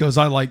 Goose goes,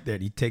 I like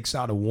that. He takes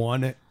out a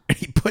 1 and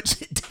he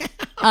puts it down.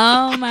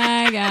 Oh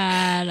my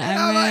God.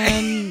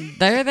 I mean,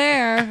 they're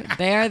there.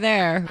 They are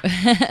there.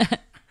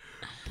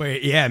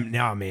 But yeah,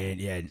 no, man.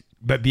 Yeah.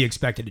 But be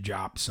expected to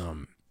drop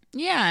some.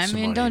 Yeah. I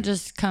mean, money. don't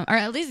just come, or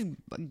at least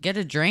get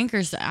a drink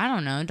or I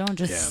don't know. Don't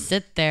just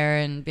sit there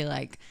and be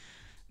like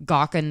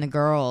gawking the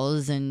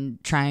girls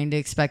and trying to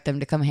expect them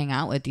to come hang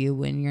out with you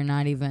when you're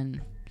not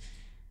even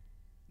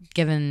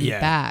giving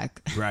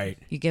back. Right.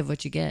 You give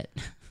what you get.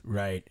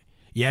 Right.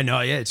 Yeah,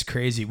 no, yeah, it's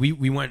crazy.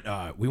 We went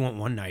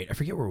one night. I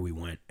forget where we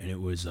went, and it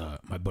was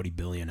my buddy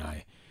Billy and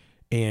I.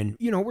 And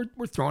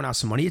we're throwing out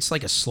some money. It's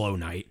like a slow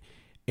night,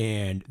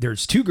 and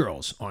there's 2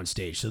 girls on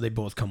stage, so they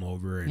both come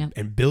over,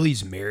 and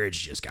Billy's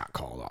marriage just got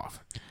called off.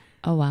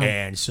 Oh wow!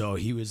 And so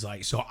he was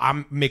like, so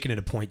I'm making it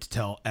a point to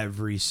tell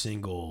every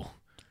single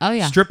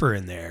stripper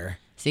in there.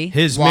 See,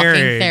 his walking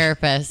marriage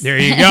therapist. There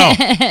you go.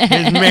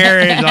 His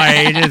marriage,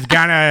 like, just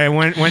kind of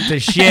went to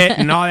shit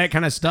and all that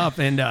kind of stuff,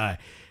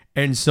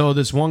 and so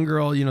this one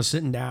girl,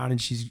 sitting down and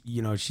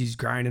she's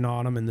grinding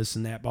on him and this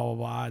and that, blah, blah,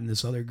 blah. And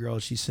this other girl,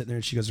 she's sitting there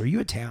and she goes, are you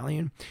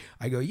Italian?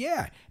 I go,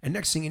 yeah. And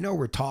next thing you know,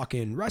 we're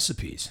talking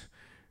recipes,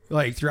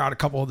 like throughout a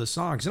couple of the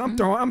songs. And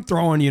I'm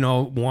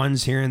throwing,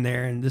 ones here and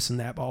there and this and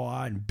that, blah, blah,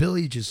 blah. And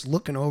Billy just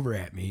looking over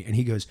at me and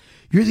he goes,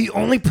 you're the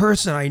only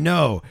person I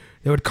know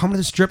that would come to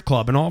the strip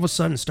club and all of a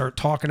sudden start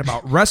talking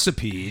about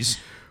recipes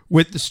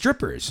with the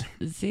strippers.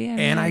 See,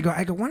 and I go,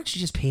 why don't you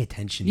just pay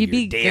attention to you'd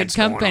your be dance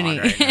good company.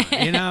 Going on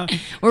right now,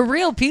 We're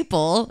real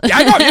people. Yeah,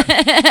 I know.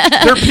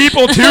 Yeah. They're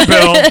people too,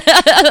 Bill.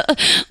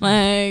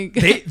 Like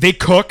they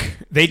cook,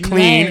 they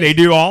clean, Right. they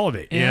do all of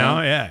it.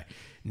 Yeah.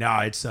 No,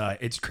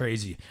 it's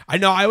crazy. I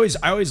know. I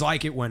always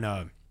like it when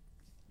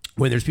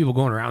there's people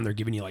going around, they're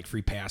giving you like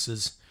free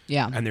passes.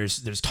 Yeah. And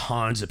there's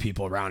tons of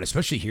people around,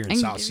 especially here in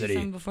South City.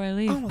 Some before I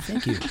leave. Oh,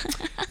 thank you.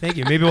 Thank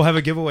you. Maybe we'll have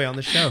a giveaway on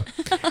the show.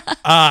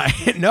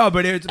 No,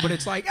 but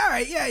it's like, all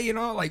right, yeah,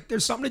 like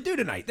there's something to do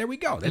tonight. There we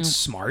go. That's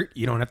smart.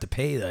 You don't have to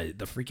pay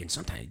the freaking,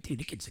 sometimes, dude,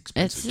 it gets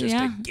expensive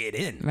to get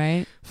in.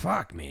 Right.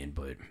 Fuck, man.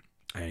 But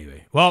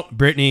anyway. Well,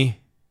 Brittany,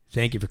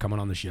 thank you for coming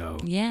on the show.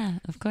 Yeah,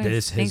 of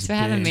course. Thanks for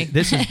having me.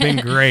 This has been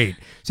great.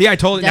 See, I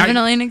told you.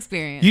 Definitely an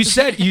experience.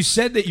 You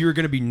said that you were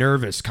going to be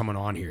nervous coming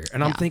on here.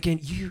 And I'm thinking,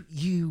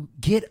 you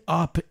get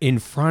up in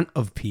front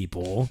of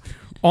people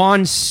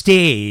on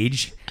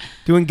stage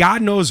doing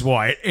God knows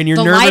what, and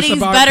you're nervous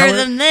about lighting's better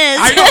than this.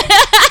 I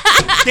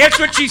know. That's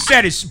what she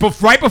said. Is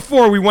right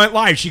before we went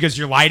live, she goes,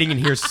 your lighting in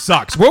here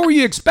sucks. What were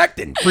you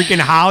expecting? Freaking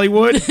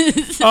Hollywood?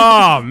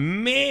 Oh,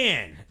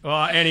 man.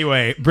 Well,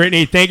 anyway,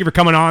 Brittany, thank you for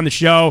coming on the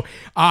show.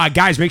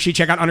 Guys, make sure you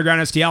check out Underground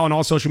STL on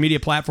all social media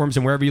platforms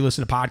and wherever you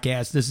listen to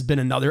podcasts. This has been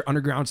another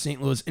Underground St.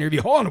 Louis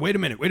interview. Hold on, wait a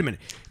minute.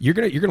 You're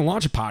gonna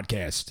launch a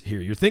podcast here.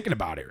 You're thinking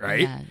about it,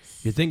 right? Yes.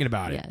 You're thinking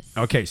about it. Yes.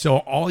 Okay, so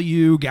all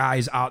you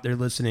guys out there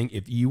listening,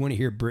 if you want to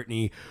hear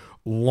Brittany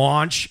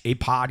launch a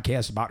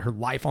podcast about her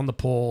life on the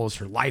polls,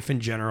 her life in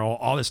general,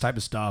 all this type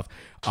of stuff,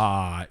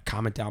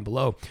 comment down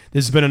below.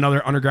 This has been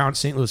another Underground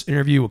St. Louis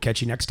interview. We'll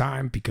catch you next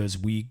time because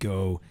we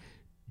go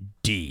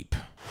deep.